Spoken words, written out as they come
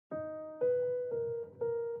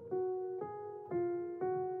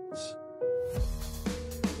If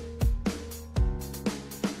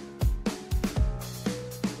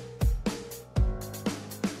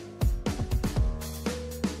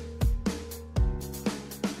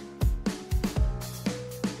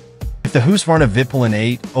the Husqvarna Vitpilen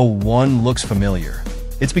 801 looks familiar,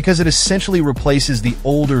 it's because it essentially replaces the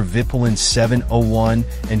older Vitpilen 701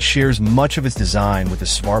 and shares much of its design with the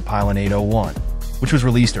Vitpilen 801, which was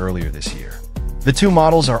released earlier this year. The two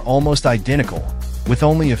models are almost identical, with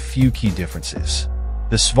only a few key differences.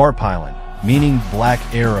 The Vitpilen, meaning Black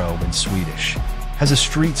Arrow in Swedish, has a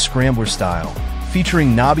street scrambler style,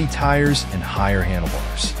 featuring knobby tires and higher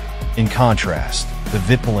handlebars. In contrast, the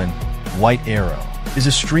Vitpilen White Arrow is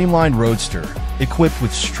a streamlined roadster equipped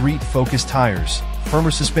with street-focused tires,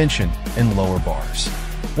 firmer suspension, and lower bars.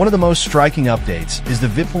 One of the most striking updates is the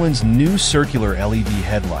Vitpilen's new circular LED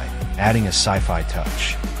headlight, adding a sci-fi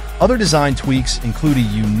touch. Other design tweaks include a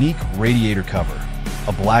unique radiator cover,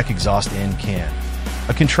 a black exhaust end can,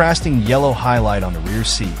 a contrasting yellow highlight on the rear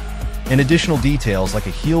seat, and additional details like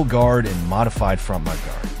a heel guard and modified front mud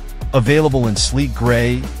guard. Available in sleek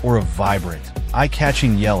gray or a vibrant,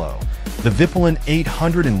 eye-catching yellow, the Vitpilen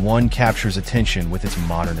 801 captures attention with its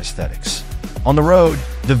modern aesthetics. On the road,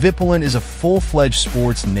 the Vitpilen is a full-fledged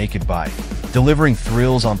sports naked bike, delivering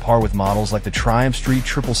thrills on par with models like the Triumph Street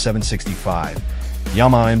 765,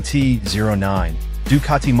 Yamaha MT-09,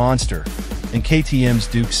 Ducati Monster, and KTM's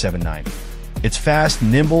Duke 790. It's fast,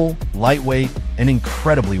 nimble, lightweight, and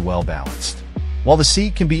incredibly well-balanced. While the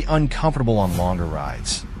seat can be uncomfortable on longer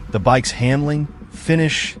rides, the bike's handling,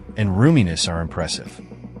 finish, and roominess are impressive.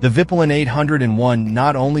 The Vitpilen 801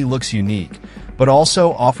 not only looks unique, but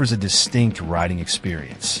also offers a distinct riding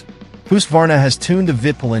experience. Husqvarna has tuned the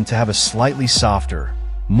Vitpilen to have a slightly softer,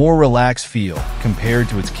 more relaxed feel compared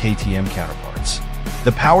to its KTM counterparts.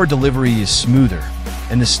 The power delivery is smoother,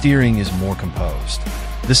 and the steering is more composed.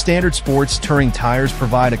 The standard sports touring tires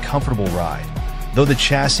provide a comfortable ride, though the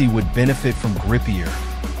chassis would benefit from grippier,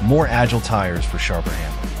 more agile tires for sharper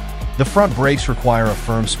handling. The front brakes require a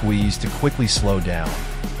firm squeeze to quickly slow down,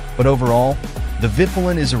 but overall, the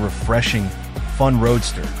Vitpilen is a refreshing, fun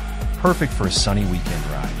roadster, perfect for a sunny weekend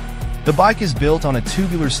ride. The bike is built on a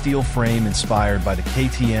tubular steel frame inspired by the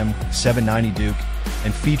KTM 790 Duke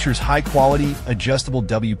and features high-quality, adjustable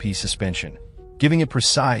WP suspension, giving it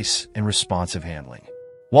precise and responsive handling.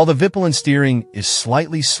 While the Vitpilen steering is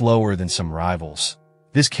slightly slower than some rivals,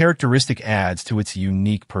 this characteristic adds to its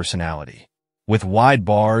unique personality. With wide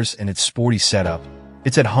bars and its sporty setup,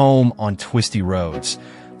 it's at home on twisty roads,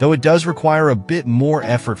 though it does require a bit more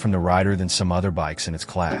effort from the rider than some other bikes in its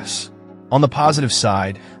class. On the positive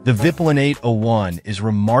side, the Vitpilen 801 is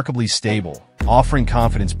remarkably stable, offering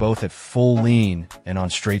confidence both at full lean and on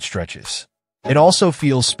straight stretches. It also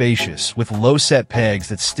feels spacious, with low-set pegs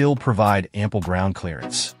that still provide ample ground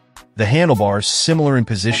clearance. The handlebars, similar in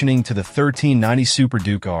positioning to the 1390 Super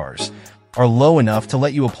Duke Rs, are low enough to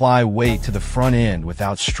let you apply weight to the front end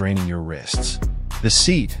without straining your wrists. The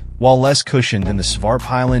seat, while less cushioned than the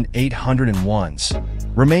Vitpilen 801's,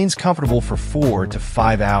 remains comfortable for 4 to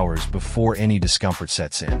 5 hours before any discomfort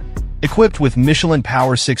sets in. Equipped with Michelin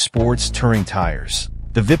Power 6 Sports touring tires,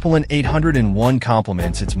 the Vitpilen 801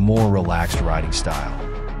 complements its more relaxed riding style.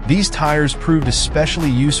 These tires proved especially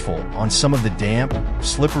useful on some of the damp,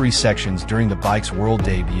 slippery sections during the bike's world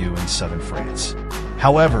debut in southern France.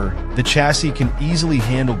 However, the chassis can easily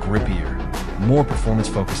handle grippier, more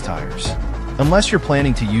performance-focused tires. Unless you're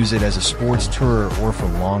planning to use it as a sports tourer or for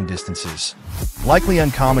long distances, likely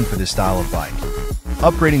uncommon for this style of bike,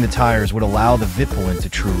 upgrading the tires would allow the Vitpilen to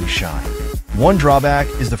truly shine. One drawback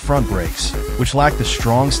is the front brakes, which lack the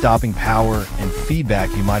strong stopping power and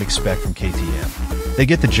feedback you might expect from KTM. They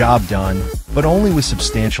get the job done, but only with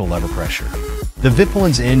substantial lever pressure. The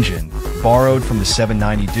Vitpilen's engine, borrowed from the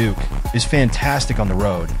 790 Duke, is fantastic on the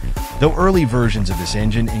road, though early versions of this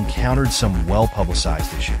engine encountered some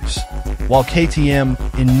well-publicized issues. While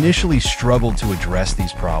KTM initially struggled to address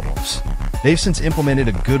these problems, they've since implemented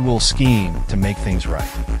a goodwill scheme to make things right.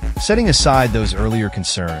 Setting aside those earlier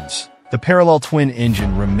concerns, the parallel twin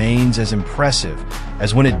engine remains as impressive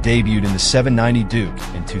as when it debuted in the 790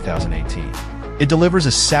 Duke in 2018. It delivers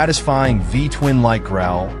a satisfying V-twin-like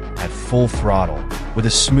growl at full throttle, with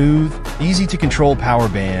a smooth, easy-to-control power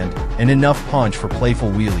band and enough punch for playful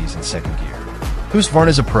wheelies in second gear.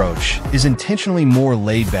 Husqvarna's approach is intentionally more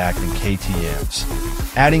laid-back than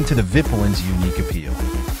KTM's, adding to the Vitpilen's unique appeal.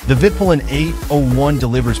 The Vitpilen 801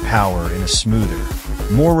 delivers power in a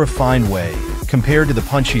smoother, more refined way compared to the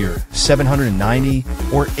punchier 790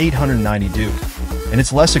 or 890 Duke, and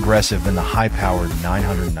it's less aggressive than the high-powered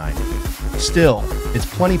 990. Still, it's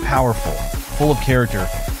plenty powerful, full of character,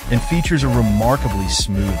 and features a remarkably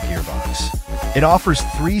smooth gearbox. It offers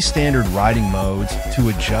 3 standard riding modes to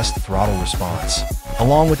adjust throttle response,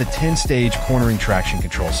 along with a 10-stage cornering traction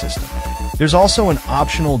control system. There's also an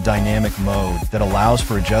optional dynamic mode that allows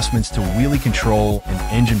for adjustments to wheelie control and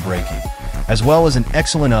engine braking, as well as an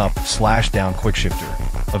excellent up/down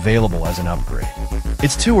quickshifter, available as an upgrade.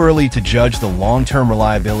 It's too early to judge the long-term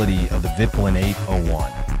reliability of the Vitpilen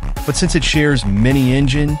 801, but since it shares many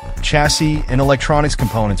engine, chassis, and electronics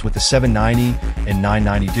components with the 790 and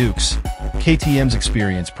 990 Dukes, KTM's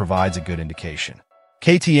experience provides a good indication.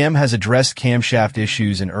 KTM has addressed camshaft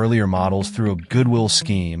issues in earlier models through a goodwill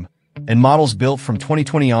scheme, and models built from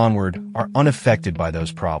 2020 onward are unaffected by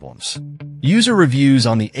those problems. User reviews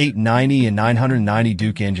on the 890 and 990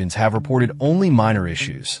 Duke engines have reported only minor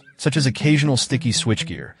issues, such as occasional sticky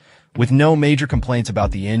switchgear, with no major complaints about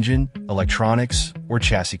the engine, electronics, or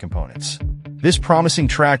chassis components. This promising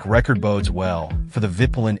track record bodes well for the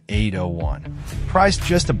Vitpilen 801. Priced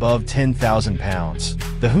just above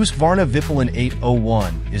 £10,000, the Husqvarna Vitpilen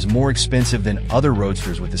 801 is more expensive than other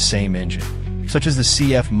roadsters with the same engine, such as the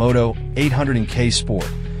CF Moto 800K Sport,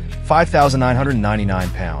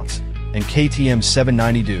 £5,999, and KTM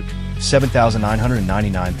 790 Duke,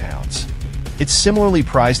 £7,999. It's similarly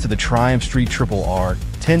priced to the Triumph Street Triple R,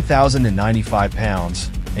 £10,095,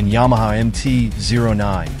 and Yamaha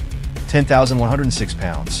MT-09,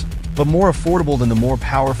 £10,106, but more affordable than the more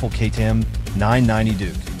powerful KTM 990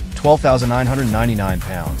 Duke,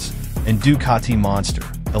 £12,999, and Ducati Monster,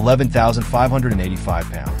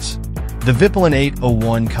 £11,585. The Vitpilen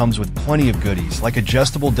 801 comes with plenty of goodies like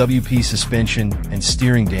adjustable WP suspension and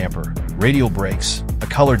steering damper, radial brakes, a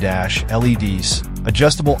color dash, LEDs,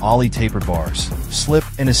 adjustable ollie tapered bars, slip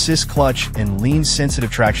and assist clutch and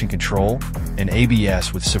lean-sensitive traction control, and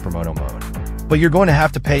ABS with Supermoto mode. But you're going to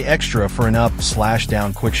have to pay extra for an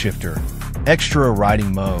up/down quickshifter, extra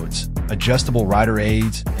riding modes, adjustable rider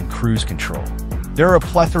aids, and cruise control. There are a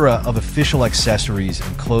plethora of official accessories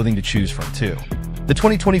and clothing to choose from too. The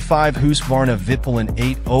 2025 Husqvarna Vitpilen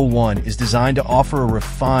 801 is designed to offer a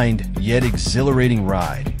refined yet exhilarating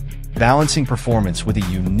ride, balancing performance with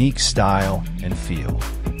a unique style and feel.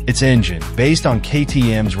 Its engine, based on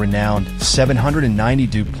KTM's renowned 790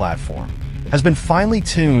 Duke platform, has been finely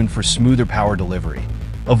tuned for smoother power delivery,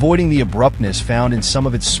 avoiding the abruptness found in some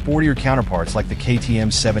of its sportier counterparts like the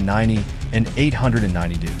KTM 790 and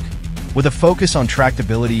 890 Duke. With a focus on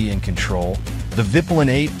tractability and control, the Vitpilen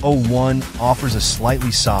 801 offers a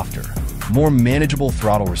slightly softer, more manageable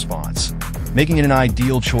throttle response, making it an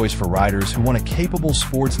ideal choice for riders who want a capable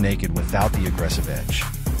sports naked without the aggressive edge.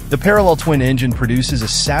 The parallel twin engine produces a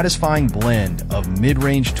satisfying blend of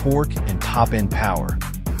mid-range torque and top-end power,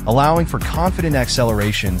 allowing for confident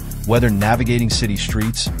acceleration whether navigating city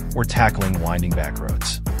streets or tackling winding back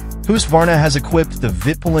roads. Husqvarna has equipped the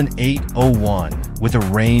Vitpilen 801 with a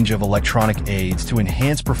range of electronic aids to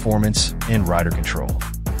enhance performance and rider control.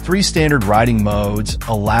 3 standard riding modes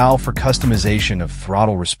allow for customization of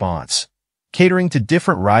throttle response, catering to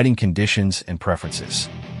different riding conditions and preferences.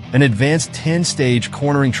 An advanced 10-stage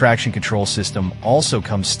cornering traction control system also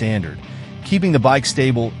comes standard, keeping the bike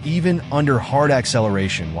stable even under hard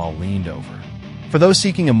acceleration while leaned over. For those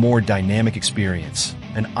seeking a more dynamic experience,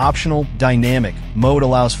 an optional dynamic mode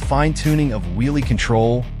allows fine-tuning of wheelie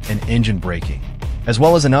control and engine braking, as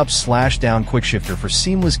well as an up/down quickshifter for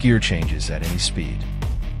seamless gear changes at any speed.